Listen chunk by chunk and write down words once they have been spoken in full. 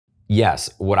Yes,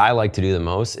 what I like to do the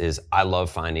most is I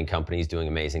love finding companies doing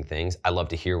amazing things. I love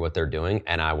to hear what they're doing,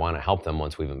 and I want to help them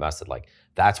once we've invested. Like,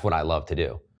 that's what I love to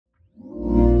do.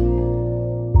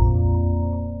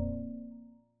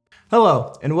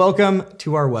 Hello, and welcome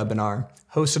to our webinar,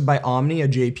 hosted by Aumni, a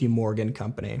JPMorgan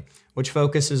company, which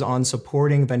focuses on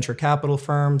supporting venture capital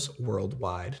firms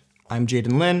worldwide. I'm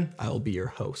Jaden Lin, I will be your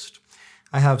host.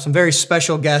 I have some very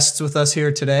special guests with us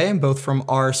here today, both from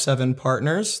R7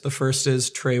 Partners. The first is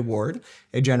Trey Ward,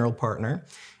 a general partner,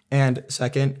 and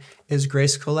second is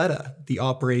Grace Coletta, the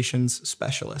operations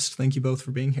specialist. Thank you both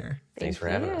for being here. Thanks for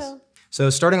having us. So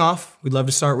starting off, we'd love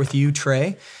to start with you,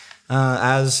 Trey.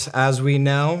 As we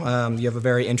know, you have a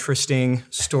very interesting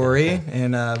story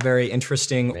and very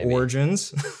interesting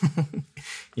origins.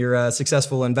 You're a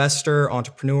successful investor,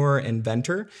 entrepreneur,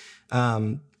 inventor.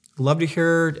 Love to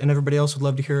hear, and everybody else would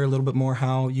love to hear a little bit more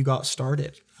how you got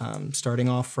started, starting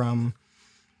off from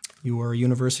your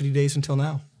university days until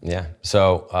now. Yeah,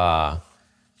 so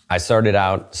I started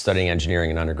out studying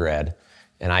engineering in undergrad,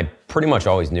 and I pretty much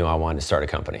always knew I wanted to start a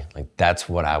company. Like, that's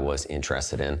what I was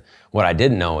interested in. What I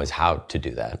didn't know is how to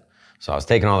do that. So I was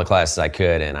taking all the classes I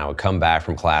could, and I would come back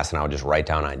from class and I would just write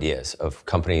down ideas of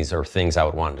companies or things I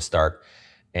would want to start.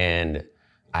 And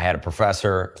I had a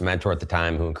professor, a mentor at the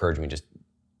time, who encouraged me, just,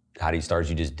 how do you start?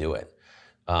 You just do it.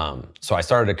 So I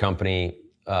started a company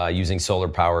using solar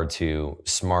power to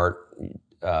smart,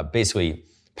 basically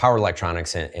power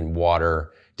electronics and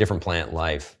water, different plant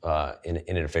life in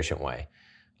an efficient way.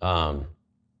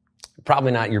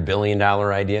 Probably not your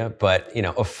billion-dollar idea, but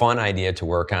a fun idea to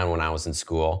work on when I was in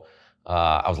school.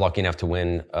 I was lucky enough to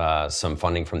win some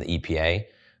funding from the EPA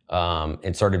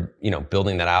and started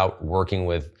building that out, working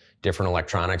with different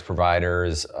electronics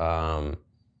providers,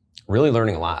 really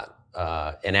learning a lot.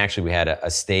 And actually we had a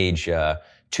stage 2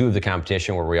 of the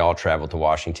competition where we all traveled to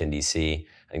Washington, D.C.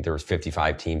 I think there was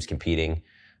 55 teams competing,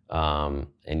 and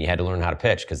you had to learn how to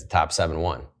pitch because the top 7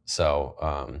 won.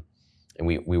 So, and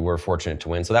we were fortunate to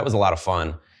win. So that was a lot of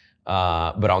fun.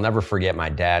 But I'll never forget my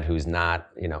dad, who's not,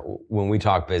 when we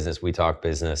talk business, we talk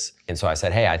business. And so I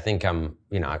said, hey, I think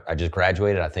I just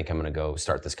graduated. I think I'm going to go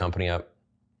start this company up.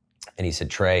 And he said,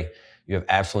 Trey, you have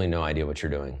absolutely no idea what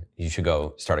you're doing. You should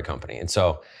go start a company. And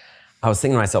so I was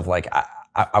thinking to myself, like,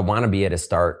 I want to be at a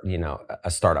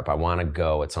startup. I want to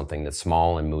go at something that's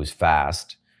small and moves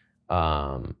fast.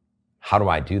 How do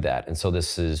I do that? And so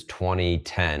this is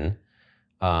 2010,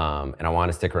 and I want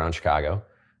to stick around Chicago.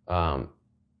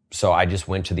 So I just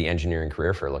went to the engineering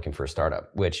career fair looking for a startup,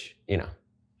 which, in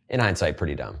hindsight,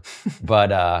 pretty dumb.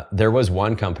 But there was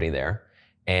one company there,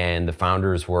 and the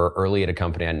founders were early at a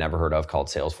company I'd never heard of called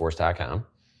Salesforce.com.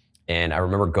 And I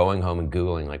remember going home and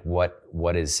Googling, like,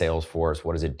 what is Salesforce?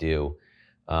 What does it do?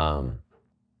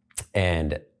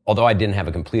 And although I didn't have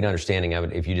a complete understanding of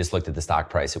it, if you just looked at the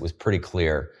stock price, it was pretty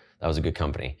clear that was a good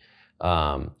company.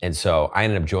 And so I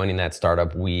ended up joining that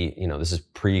startup. This is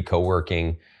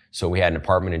pre-co-working. So we had an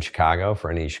apartment in Chicago, for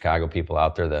any Chicago people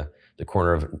out there, the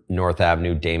corner of North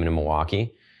Avenue, Damon, and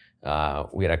Milwaukee.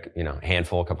 We had a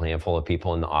couple handful of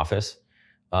people in the office.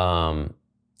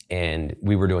 And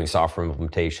we were doing software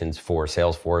implementations for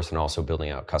Salesforce and also building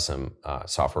out custom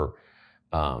software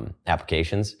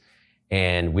applications.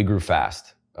 And we grew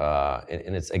fast.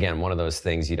 And it's, again, one of those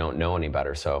things you don't know any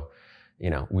better. So,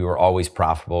 we were always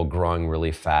profitable, growing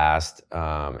really fast.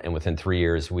 And within 3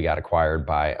 years, we got acquired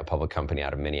by a public company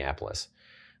out of Minneapolis.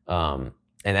 And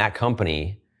that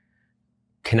company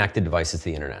connected devices to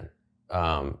the internet.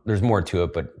 There's more to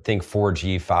it, but think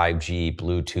 4G, 5G,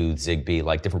 Bluetooth, Zigbee,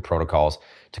 like different protocols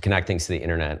to connect things to the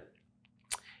internet.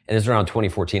 And this was around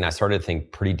 2014, I started to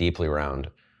think pretty deeply around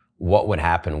what would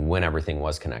happen when everything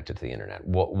was connected to the internet.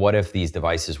 What if these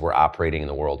devices were operating in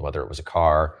the world, whether it was a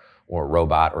car or a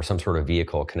robot or some sort of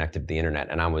vehicle connected to the internet?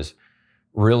 And I was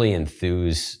really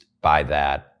enthused by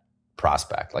that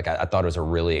prospect. Like, I thought it was a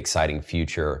really exciting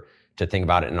future to think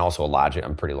about it, and also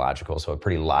I'm pretty logical, so a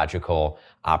pretty logical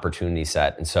opportunity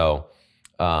set. And so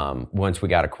once we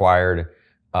got acquired,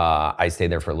 I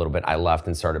stayed there for a little bit. I left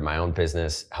and started my own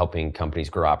business, helping companies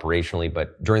grow operationally.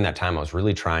 But during that time, I was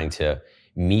really trying to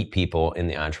meet people in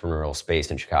the entrepreneurial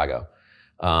space in Chicago,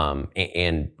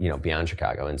 and beyond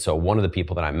Chicago. And so one of the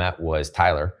people that I met was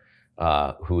Tyler,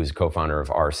 who is co-founder of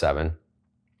R7.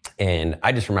 And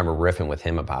I just remember riffing with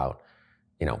him about,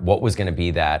 what was going to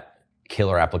be that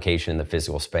killer application in the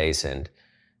physical space. And,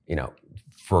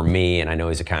 for me, and I know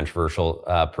he's a controversial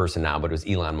person now, but it was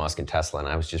Elon Musk and Tesla. And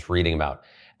I was just reading about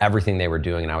everything they were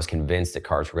doing, and I was convinced that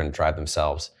cars were going to drive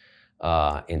themselves.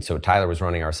 And so Tyler was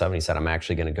running R7. He said, I'm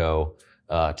actually going to go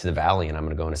to the Valley, and I'm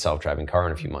going to go in a self-driving car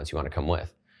in a few months. You want to come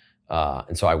with?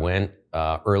 And so I went,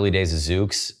 early days of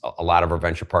Zoox, a lot of our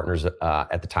venture partners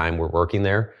at the time were working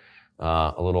there.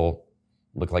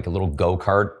 Looked like a little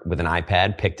go-kart with an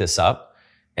iPad, picked us up,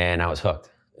 and I was hooked.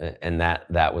 And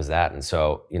that was that. And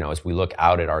so, as we look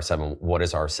out at R7, what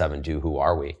does R7 do? Who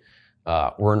are we?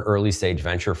 We're an early stage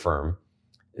venture firm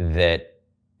that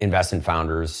invests in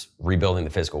founders rebuilding the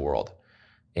physical world.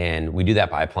 And we do that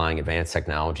by applying advanced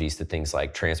technologies to things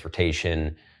like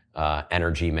transportation,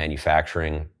 energy,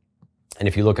 manufacturing. And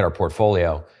if you look at our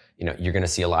portfolio, you're going to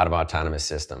see a lot of autonomous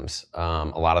systems, a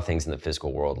lot of things in the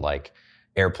physical world, like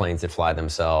airplanes that fly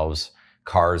themselves,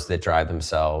 cars that drive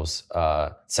themselves,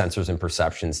 sensors and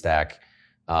perception stack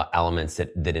elements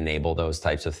that enable those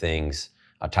types of things,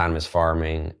 autonomous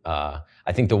farming.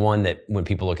 I think the one that when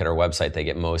people look at our website, they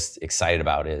get most excited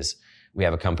about is we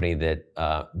have a company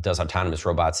that does autonomous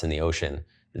robots in the ocean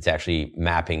that's actually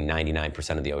mapping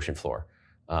 99% of the ocean floor.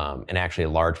 And actually a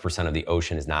large percent of the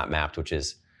ocean is not mapped, which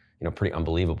is pretty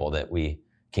unbelievable that we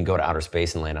can go to outer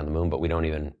space and land on the moon, but we don't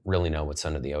even really know what's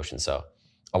under the ocean. So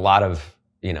a lot of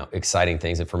exciting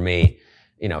things. And for me,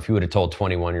 if you would have told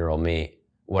 21-year-old me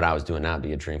what I was doing now, it'd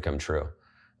be a dream come true.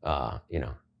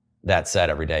 That said,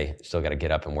 every day, you still got to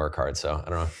get up and work hard. So I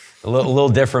don't know, a little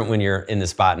different when you're in the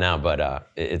spot now,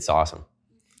 but it's awesome.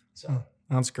 So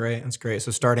that's great. That's great.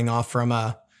 So starting off from,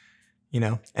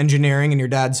 engineering and your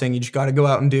dad saying you just got to go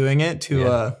out and doing it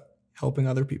to helping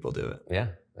other people do it. Yeah.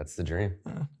 That's the dream.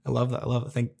 I love that. I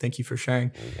love it. Thank you for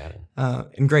sharing. You got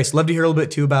it. And Grace, love to hear a little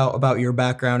bit too about your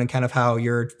background and kind of how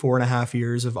your 4.5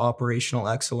 years of operational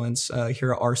excellence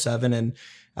here at R7, and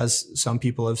as some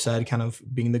people have said, kind of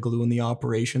being the glue in the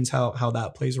operations, how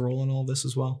that plays a role in all this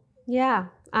as well. Yeah,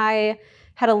 I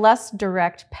had a less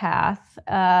direct path.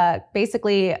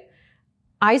 Basically,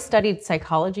 I studied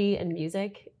psychology and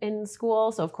music in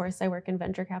school. So of course I work in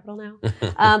venture capital now.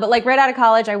 But like right out of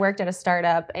college, I worked at a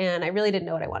startup and I really didn't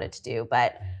know what I wanted to do.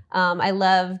 But I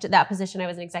loved that position. I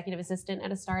was an executive assistant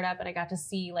at a startup and I got to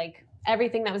see like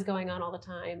everything that was going on all the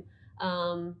time.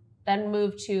 Then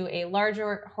moved to a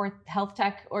larger health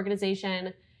tech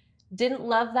organization. Didn't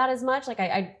love that as much. Like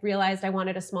I realized I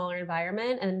wanted a smaller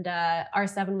environment, and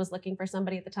R7 was looking for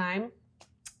somebody at the time.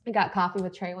 I got coffee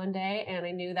with Trey one day and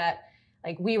I knew that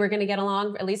like we were going to get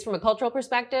along, at least from a cultural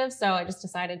perspective. So I just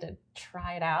decided to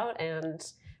try it out. And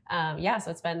so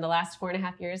it's been the last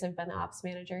 4.5 years. I've been the ops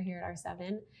manager here at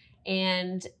R7,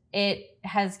 and it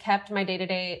has kept my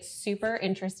day-to-day super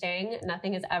interesting.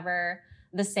 Nothing is ever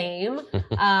the same.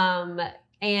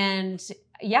 And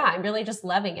yeah, I'm really just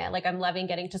loving it. Like I'm loving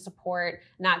getting to support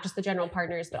not just the general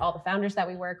partners, but all the founders that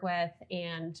we work with,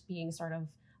 and being sort of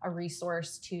a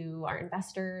resource to our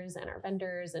investors and our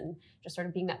vendors, and just sort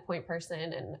of being that point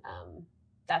person. And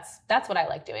that's what I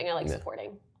like doing. I like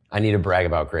supporting. I need to brag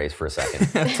about Grace for a second.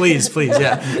 Please,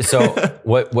 yeah. So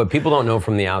what people don't know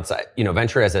from the outside,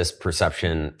 venture has this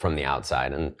perception from the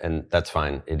outside, and that's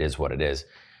fine. It is what it is.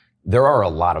 There are a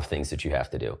lot of things that you have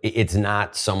to do. It's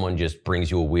not someone just brings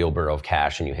you a wheelbarrow of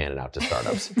cash and you hand it out to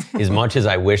startups. As much as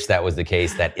I wish that was the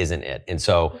case, that isn't it. And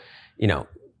so,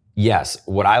 yes,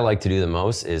 what I like to do the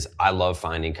most is I love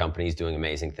finding companies doing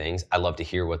amazing things. I love to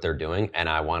hear what they're doing, and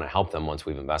I want to help them once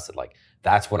we've invested. Like,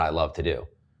 that's what I love to do.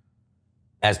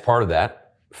 As part of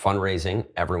that, fundraising,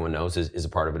 everyone knows, is a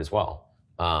part of it as well.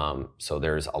 So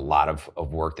there's a lot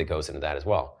of work that goes into that as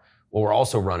well. Well, we're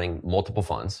also running multiple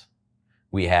funds.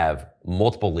 We have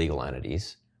multiple legal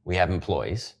entities. We have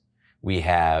employees. We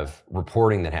have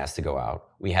reporting that has to go out.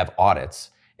 We have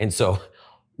audits. And so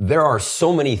there are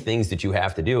so many things that you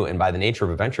have to do. And by the nature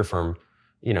of a venture firm,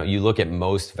 you look at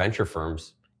most venture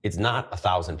firms, it's not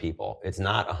 1,000 people. It's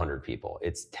not 100 people.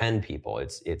 It's 10 people.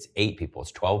 It's 8 people.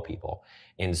 It's 12 people.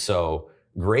 And so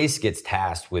Grace gets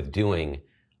tasked with doing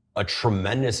a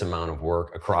tremendous amount of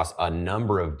work across a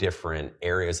number of different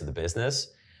areas of the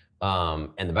business.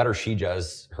 And the better she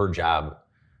does her job,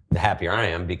 the happier I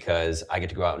am, because I get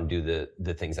to go out and do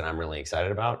the things that I'm really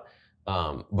excited about.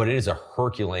 But it is a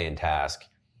Herculean task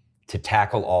to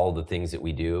tackle all the things that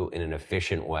we do in an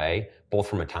efficient way, both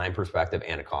from a time perspective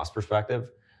and a cost perspective.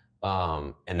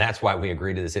 And that's why we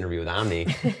agreed to this interview with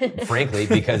Aumni, frankly,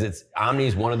 because Aumni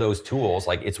is one of those tools.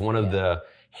 Like it's one of the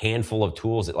handful of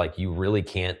tools that like you really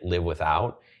can't live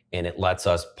without, and it lets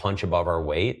us punch above our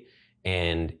weight.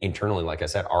 And internally, like I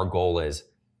said, our goal is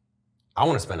I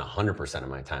want to spend 100% of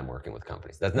my time working with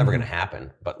companies. That's never going to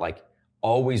happen, but like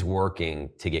always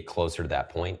working to get closer to that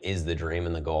point is the dream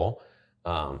and the goal.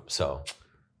 So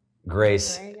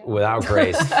Grace, without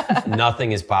Grace,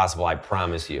 nothing is possible. I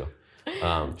promise you.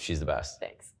 She's the best.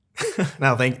 Thanks.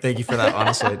 No, thank you for that,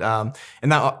 honestly.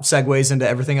 And that segues into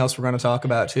everything else we're going to talk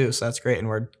about too. So that's great. And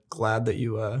we're glad that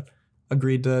you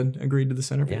agreed to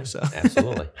this interview. Yeah, so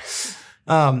absolutely.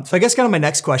 So I guess kind of my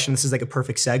next question, this is like a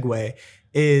perfect segue,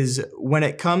 is when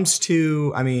it comes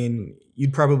to, I mean,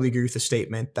 you'd probably agree with the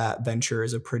statement that venture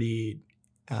is a pretty,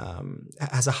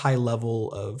 has a high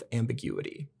level of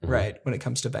ambiguity, right? When it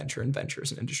comes to venture and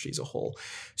ventures and industry as a whole.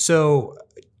 So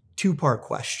 2-part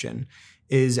question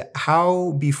is,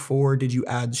 how before did you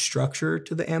add structure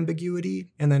to the ambiguity?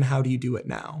 And then how do you do it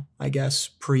now? I guess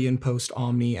pre and post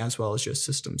Aumni, as well as just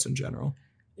systems in general.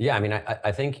 Yeah, I mean,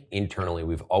 I think internally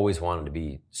we've always wanted to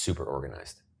be super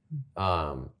organized.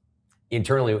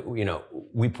 Internally,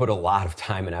 we put a lot of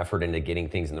time and effort into getting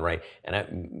things in the right.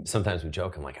 And sometimes we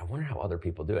joke, I'm like, I wonder how other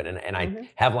people do it. And I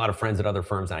have a lot of friends at other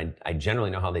firms, and I generally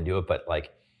know how they do it. But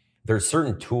like, there's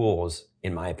certain tools,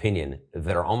 in my opinion,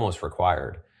 that are almost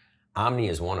required. Aumni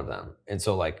is one of them. And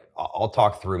so like, I'll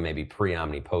talk through maybe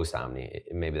pre-Aumni, post-Aumni.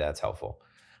 Maybe that's helpful.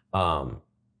 Fund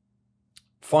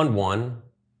one,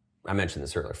 I mentioned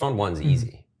this earlier. Fund one's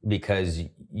easy because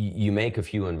you make a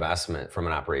few investments from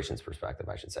an operations perspective,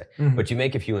 I should say. But you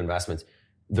make a few investments.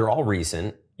 They're all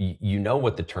recent. You know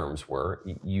what the terms were.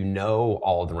 You know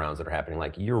all of the rounds that are happening.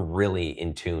 Like, you're really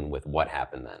in tune with what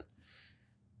happened then.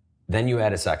 Then you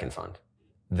add a second fund.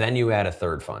 Then you add a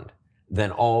third fund.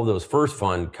 Then all of those first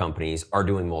fund companies are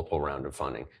doing multiple rounds of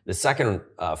funding. The second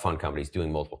fund company is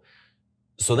doing multiple.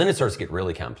 So then it starts to get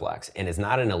really complex, and it's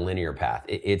not in a linear path.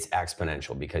 It's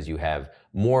exponential because you have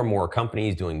more and more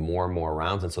companies doing more and more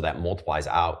rounds. And so that multiplies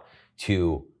out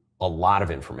to a lot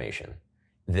of information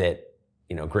that,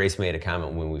 Grace made a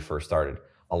comment when we first started.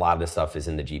 A lot of this stuff is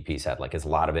in the GP's head. Like, a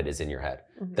lot of it is in your head.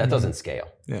 That doesn't scale.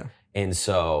 Yeah. And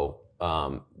so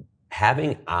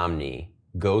having Aumni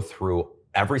go through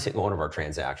every single one of our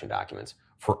transaction documents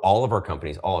for all of our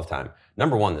companies all of the time.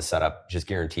 Number one, the setup just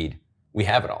guaranteed we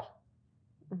have it all.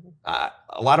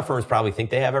 A lot of firms probably think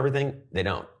they have everything. They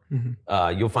don't.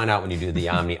 You'll find out when you do the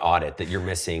Aumni audit that you're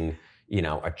missing,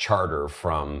 a charter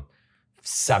from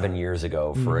 7 years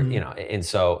ago for, and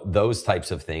so those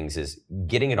types of things is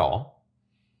getting it all,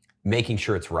 making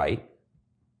sure it's right.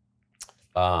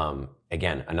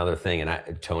 Again, another thing, and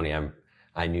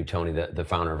I knew Tony, the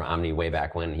founder of Aumni, way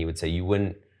back when. He would say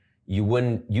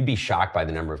you'd be shocked by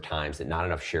the number of times that not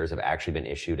enough shares have actually been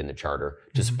issued in the charter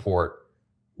to support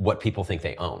what people think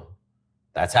they own.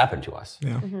 That's happened to us.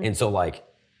 Yeah. And so like,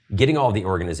 getting all the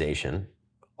organization,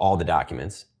 all the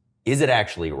documents, is it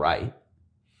actually right?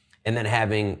 And then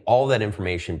having all that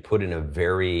information put in a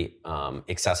very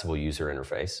accessible user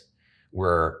interface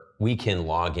where we can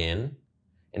log in.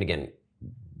 And again,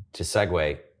 to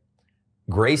segue,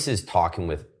 Grace is talking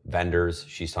with vendors,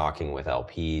 she's talking with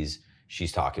LPs,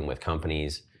 she's talking with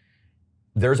companies.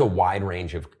 There's a wide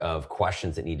range of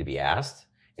questions that need to be asked.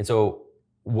 And so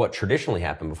what traditionally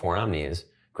happened before Aumni is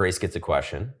Grace gets a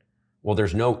question. Well,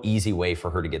 there's no easy way for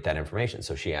her to get that information.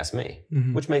 So she asked me,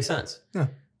 which makes sense. Yeah.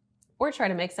 Or try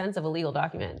to make sense of a legal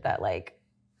document that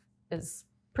is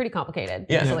pretty complicated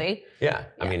Yeah. usually. Yeah.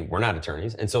 I mean, we're not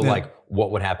attorneys. And so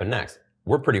what would happen next?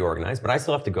 We're pretty organized, but I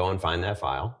still have to go and find that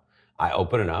file. I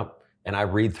open it up and I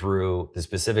read through the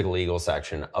specific legal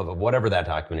section of whatever that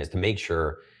document is to make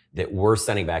sure that we're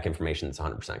sending back information that's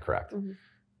 100% correct.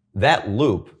 That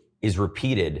loop is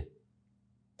repeated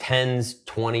tens,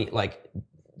 20,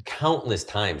 countless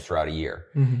times throughout a year.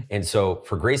 And so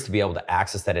for Grace to be able to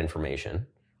access that information,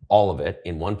 all of it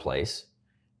in one place,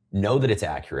 know that it's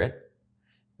accurate,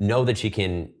 know that she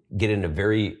can get it in a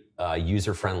very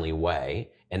user-friendly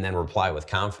way, and then reply with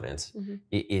confidence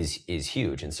is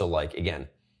huge. And so again,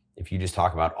 if you just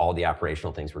talk about all the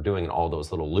operational things we're doing and all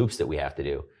those little loops that we have to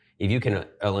do, if you can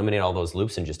eliminate all those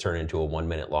loops and just turn it into a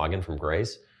 1-minute login from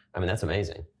Grace, I mean, that's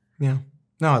amazing. Yeah.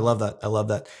 No, I love that. I love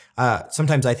that.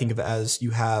 Sometimes I think of it as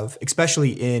you have,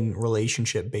 especially in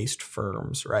relationship-based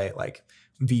firms, right? Like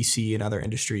VC and other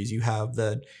industries, you have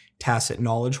the tacit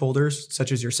knowledge holders,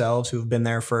 such as yourselves, who have been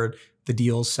there for the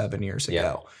deals 7 years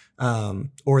ago.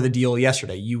 Or the deal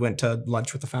yesterday. You went to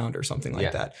lunch with the founder or something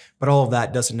like that. But all of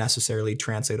that doesn't necessarily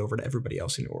translate over to everybody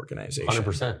else in your organization.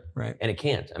 100%. Right. And it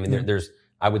can't. I mean,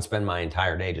 I would spend my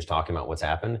entire day just talking about what's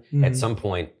happened. At some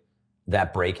point,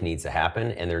 that break needs to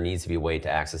happen, and there needs to be a way to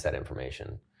access that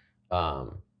information.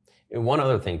 And one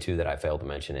other thing too that I failed to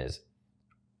mention is,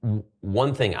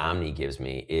 one thing Aumni gives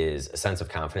me is a sense of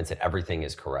confidence that everything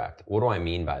is correct. What do I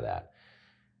mean by that?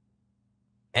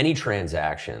 Any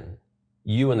transaction,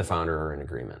 you and the founder are in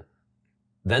agreement.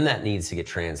 Then that needs to get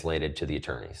translated to the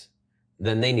attorneys.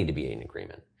 Then they need to be in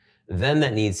agreement. Then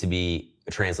that needs to be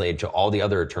translated to all the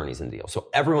other attorneys in the deal. So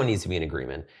everyone needs to be in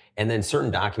agreement. And then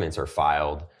certain documents are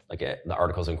filed, like the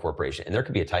articles of incorporation, and there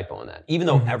could be a typo in that. Even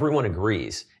though everyone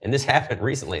agrees, and this happened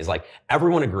recently, is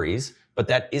everyone agrees, but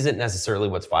that isn't necessarily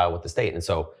what's filed with the state. And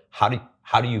so how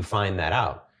do you find that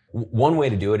out? One way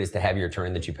to do it is to have your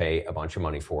attorney that you pay a bunch of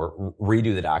money for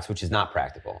redo the docs, which is not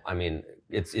practical. I mean,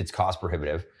 it's cost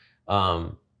prohibitive.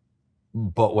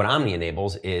 But what Aumni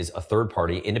enables is a third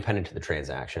party independent to the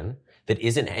transaction that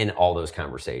isn't in all those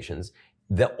conversations.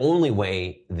 The only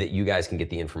way that you guys can get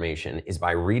the information is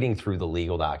by reading through the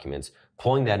legal documents,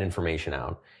 pulling that information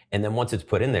out. And then once it's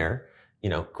put in there,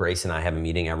 Grace and I have a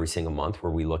meeting every single month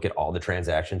where we look at all the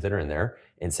transactions that are in there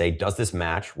and say, does this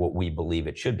match what we believe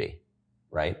it should be,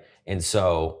 right? And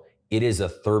so it is a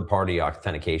third party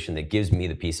authentication that gives me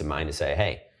the peace of mind to say,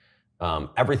 hey,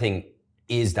 everything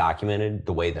is documented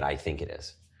the way that I think it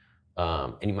is.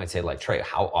 And you might say, like, Trey,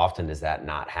 how often does that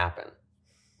not happen,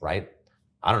 right?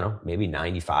 I don't know, maybe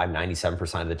 95,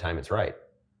 97% of the time it's right.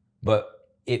 But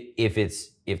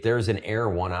if there's an error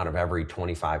 1 out of every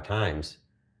 25 times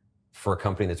for a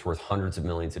company that's worth hundreds of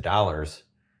millions of dollars,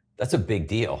 that's a big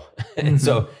deal. And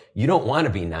so you don't want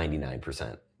to be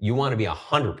 99%. You want to be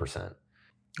 100%.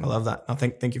 I love that.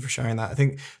 Thank you for sharing that. I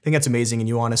think that's amazing. And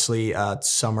you honestly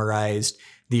summarized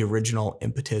the original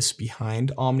impetus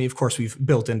behind Aumni. Of course, we've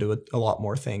built into it a lot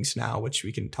more things now, which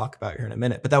we can talk about here in a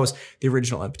minute. But that was the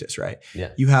original impetus, right?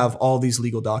 Yeah. You have all these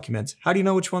legal documents. How do you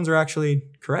know which ones are actually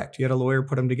correct? You had a lawyer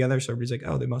put them together, so everybody's like,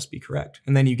 oh, they must be correct.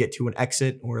 And then you get to an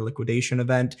exit or a liquidation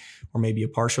event, or maybe a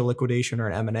partial liquidation or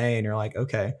an M&A, and you're like,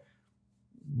 okay,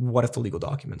 what if the legal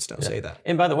documents don't say that?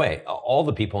 And by the way, all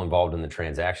the people involved in the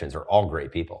transactions are all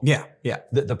great people. Yeah.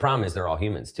 The problem is they're all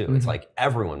humans too. It's like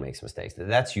everyone makes mistakes.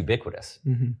 That's ubiquitous.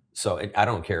 So I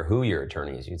don't care who your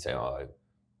attorney is. You'd say, oh,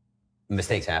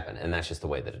 mistakes happen. And that's just the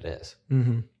way that it is.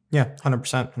 Yeah,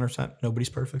 100%. Nobody's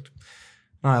perfect.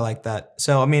 I like that.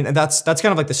 So, I mean, that's kind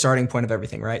of like the starting point of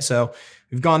everything, right? So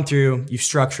we've gone through, you've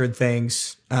structured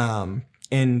things,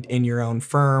 in your own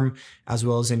firm as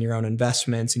well as in your own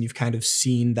investments, and you've kind of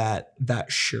seen that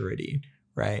surety,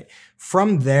 right?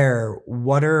 From there,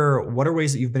 what are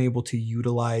ways that you've been able to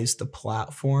utilize the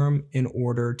platform in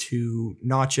order to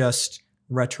not just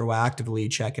retroactively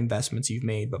check investments you've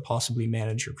made, but possibly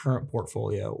manage your current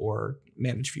portfolio or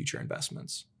manage future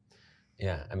investments?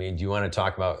 Yeah, I mean, do you want to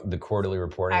talk about the quarterly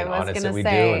reporting and audits that we do?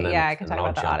 And then, I can talk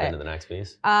about the audit. Into the next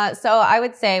piece. So I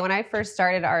would say when I first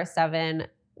started R7,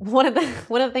 one of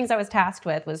the things I was tasked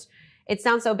with was, it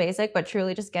sounds so basic, but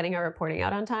truly just getting our reporting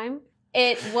out on time.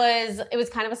 It was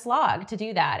kind of a slog to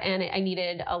do that, and I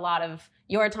needed a lot of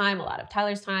your time, a lot of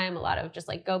Tyler's time, a lot of just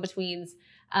like go-betweens.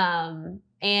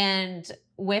 And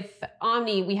with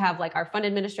Aumni, we have like our fund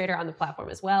administrator on the platform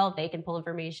as well. They can pull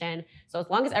information. So as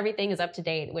long as everything is up to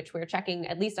date, which we're checking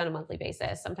at least on a monthly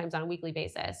basis, sometimes on a weekly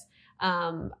basis,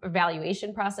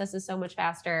 evaluation process is so much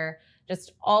faster.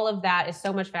 Just all of that is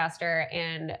so much faster,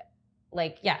 and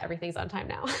like, yeah, everything's on time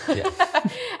now. Yeah.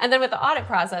 And then with the audit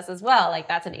process as well, like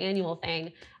that's an annual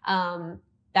thing.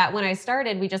 That when I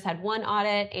started, we just had one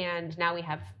audit, and now we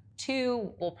have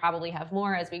 2. We'll probably have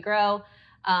more as we grow.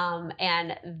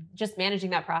 And just managing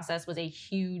that process was a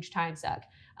huge time suck.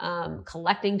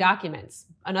 Collecting documents,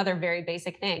 another very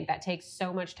basic thing that takes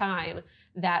so much time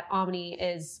that Aumni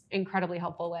is incredibly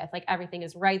helpful with. Like everything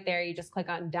is right there. You just click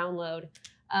on download.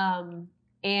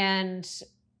 And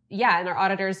our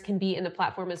auditors can be in the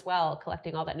platform as well,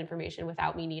 collecting all that information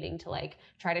without me needing to like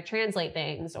try to translate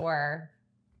things or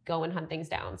go and hunt things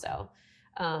down. So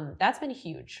that's been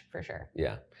huge for sure.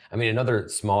 Yeah. I mean, another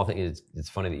small thing is, it's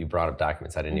funny that you brought up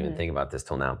documents. I didn't even think about this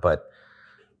till now, but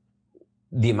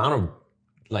the amount of,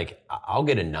 like, I'll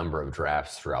get a number of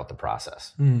drafts throughout the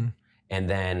process. And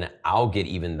then I'll get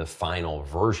even the final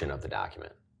version of the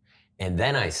document. And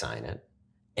then I sign it.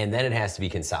 And then it has to be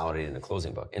consolidated in a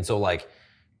closing book. And so like,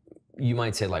 you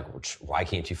might say like, why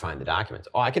can't you find the documents?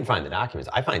 Oh, I can find the documents.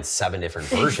 I find 7 different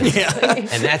versions.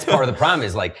 And that's part of the problem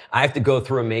is like, I have to go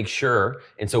through and make sure.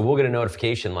 And so we'll get a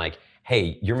notification like,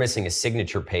 hey, you're missing a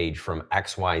signature page from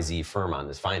XYZ firm on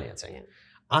this financing. Yeah.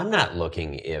 I'm not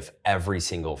looking if every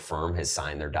single firm has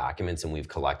signed their documents and we've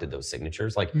collected those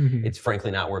signatures. Like, it's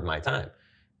frankly not worth my time.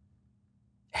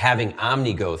 Having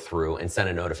Aumni go through and send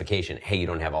a notification, hey, you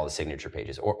don't have all the signature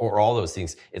pages, or all those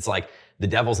things. It's like the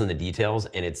devil's in the details,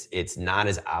 and it's not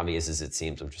as obvious as it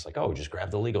seems. I'm just like, oh, just grab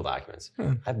the legal documents.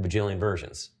 I have a bajillion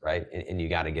versions, right? And you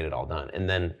got to get it all done. And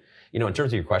then, in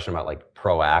terms of your question about like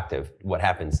proactive, what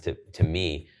happens to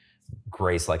me,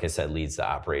 Grace, like I said, leads the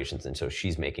operations, and so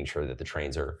she's making sure that the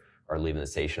trains are leaving the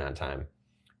station on time.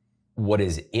 What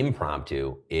is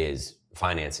impromptu is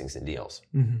financings and deals,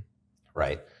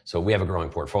 right? So we have a growing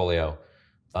portfolio.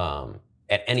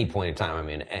 At any point in time, I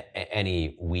mean,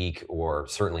 any week or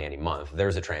certainly any month,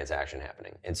 there's a transaction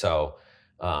happening. And so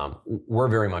we're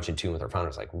very much in tune with our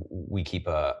founders. Like we keep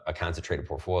a concentrated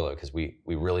portfolio because we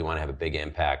really want to have a big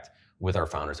impact with our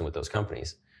founders and with those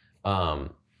companies.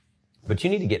 But you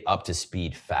need to get up to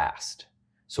speed fast.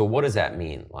 So what does that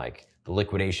mean? Like the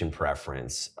liquidation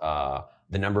preference,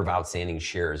 the number of outstanding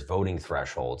shares, voting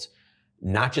thresholds,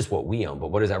 not just what we own,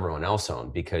 but what does everyone else own?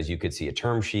 Because you could see a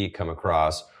term sheet come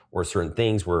across or certain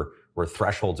things where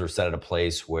thresholds are set at a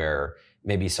place where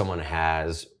maybe someone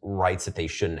has rights that they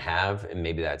shouldn't have, and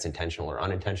maybe that's intentional or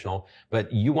unintentional.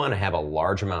 But you want to have a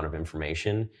large amount of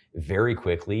information very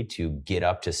quickly to get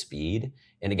up to speed.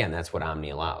 And again, that's what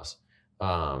Aumni allows.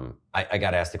 I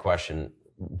got asked the question,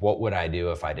 what would I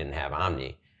do if I didn't have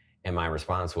Aumni? And my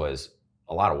response was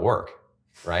a lot of work,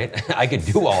 right? I could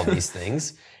do all these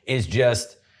things. It's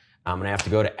just, I'm going to have to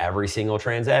go to every single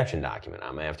transaction document.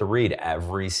 I'm going to have to read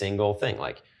every single thing.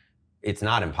 Like, it's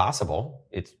not impossible.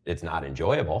 It's not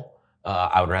enjoyable.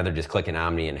 I would rather just click an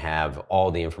Aumni and have all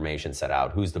the information set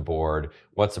out. Who's the board?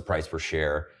 What's the price per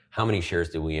share? How many shares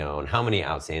do we own? How many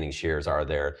outstanding shares are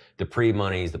there? The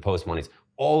pre-monies, the post-monies,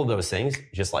 all of those things,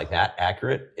 just like that,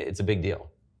 accurate, it's a big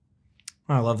deal.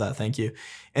 I love that. Thank you.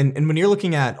 And when you're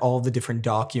looking at all the different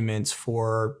documents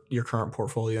for your current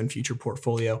portfolio and future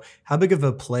portfolio, how big of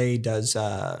a play does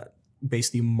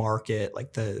basically market,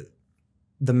 like the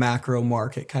macro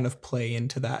market, kind of play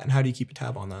into that? And how do you keep a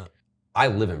tab on that? I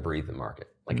live and breathe the market.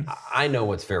 Like I know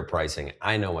what's fair pricing.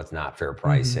 I know what's not fair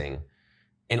pricing.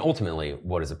 And ultimately,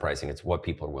 what is the pricing? It's what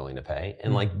people are willing to pay.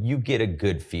 And like you get a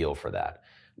good feel for that.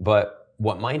 But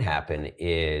what might happen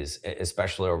is,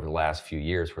 especially over the last few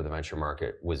years where the venture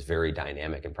market was very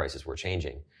dynamic and prices were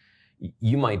changing,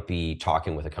 you might be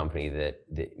talking with a company that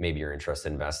maybe you're interested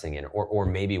in investing in, or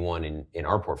maybe one in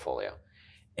our portfolio.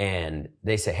 And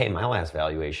they say, hey, my last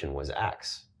valuation was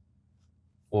X.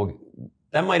 Well,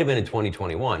 that might have been in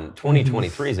 2021.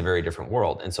 2023 is a very different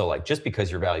world. And so like, just because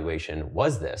your valuation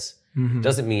was this,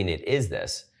 doesn't mean it is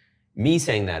this. Me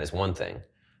saying that is one thing.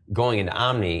 Going into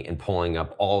Aumni and pulling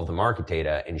up all of the market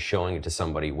data and showing it to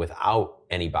somebody without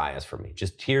any bias from me.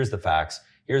 Just here's the facts.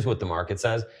 Here's what the market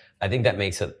says. I think that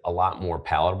makes it a lot more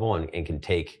palatable and can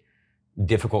take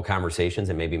difficult conversations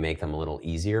and maybe make them a little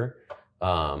easier.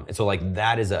 And so like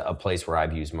that is a place where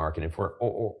I've used marketing for,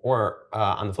 or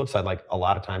on the flip side, like a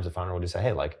lot of times the founder will just say,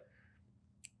 hey, like,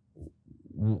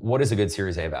 what is a good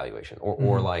Series A valuation?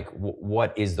 Or like,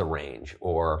 what is the range?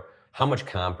 Or how much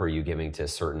comp are you giving to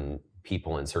certain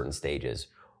people in certain stages?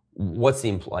 What's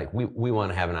the, like, we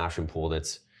want to have an option pool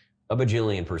that's a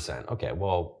bajillion %. Okay,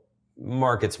 well,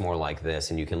 market's more like this,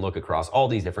 and you can look across all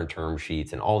these different term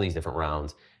sheets and all these different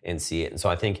rounds and see it. And so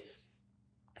I think,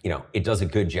 you know, it does a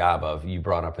good job of, you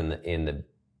brought up in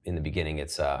the beginning,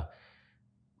 it's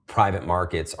private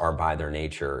markets are by their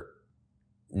nature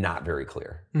not very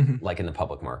clear, like in the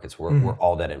public markets where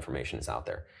all that information is out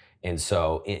there. And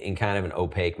so in kind of an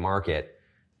opaque market,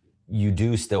 you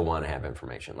do still want to have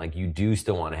information. Like you do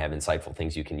still want to have insightful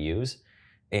things you can use.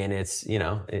 And it's, you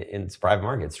know, it's private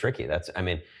market, it's tricky. I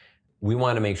mean, we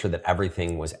want to make sure that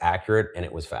everything was accurate and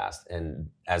it was fast. And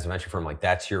as a venture firm, like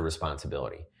that's your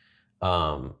responsibility.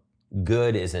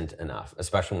 Good isn't enough,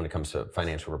 especially when it comes to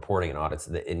financial reporting and audits.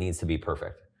 It needs to be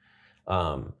perfect.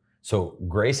 So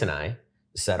Grace and I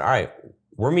said, all right,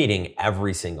 we're meeting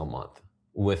every single month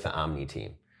with the Aumni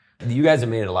team. You guys have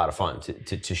made it a lot of fun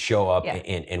to show up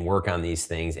and work on these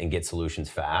things and get solutions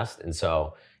fast. And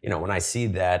so, you know, when I see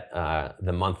that,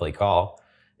 the monthly call,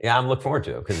 I'm looking forward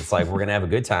to it because it's like, we're going to have a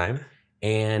good time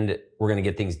and we're going to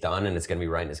get things done and it's going to be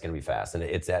right and it's going to be fast. And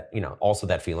it's that, you know, also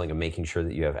that feeling of making sure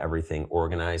that you have everything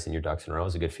organized and your ducks in a row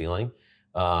is a good feeling.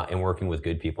 And working with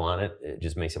good people on it, it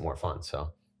just makes it more fun.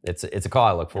 So it's a call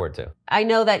I look forward to. I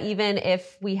know that even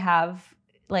if we have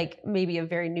like maybe a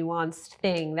very nuanced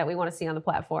thing that we want to see on the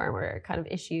platform or a kind of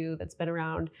issue that's been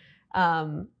around,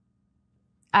 I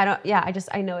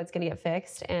know it's going to get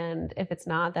fixed. And if it's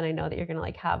not, then I know that you're going to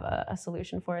like have a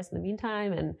solution for us in the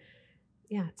meantime. And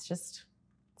yeah, it's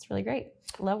really great.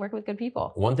 I love working with good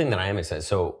people. One thing that I am excited,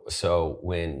 so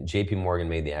when JPMorgan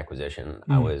made the acquisition,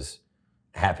 I was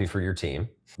happy for your team,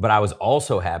 but I was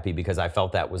also happy because I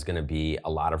felt that was going to be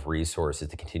a lot of resources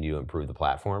to continue to improve the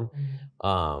platform.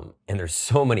 And there's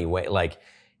so many ways, like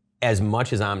as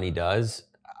much as Aumni does,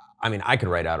 I mean, I could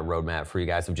write out a roadmap for you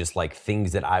guys of just like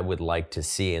things that I would like to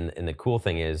see. And the cool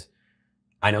thing is,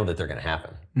 I know that they're going to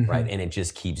happen, right? And it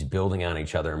just keeps building on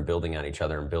each other and building on each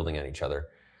other and building on each other.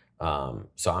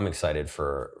 So I'm excited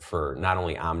for not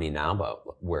only Aumni now,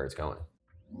 but where it's going.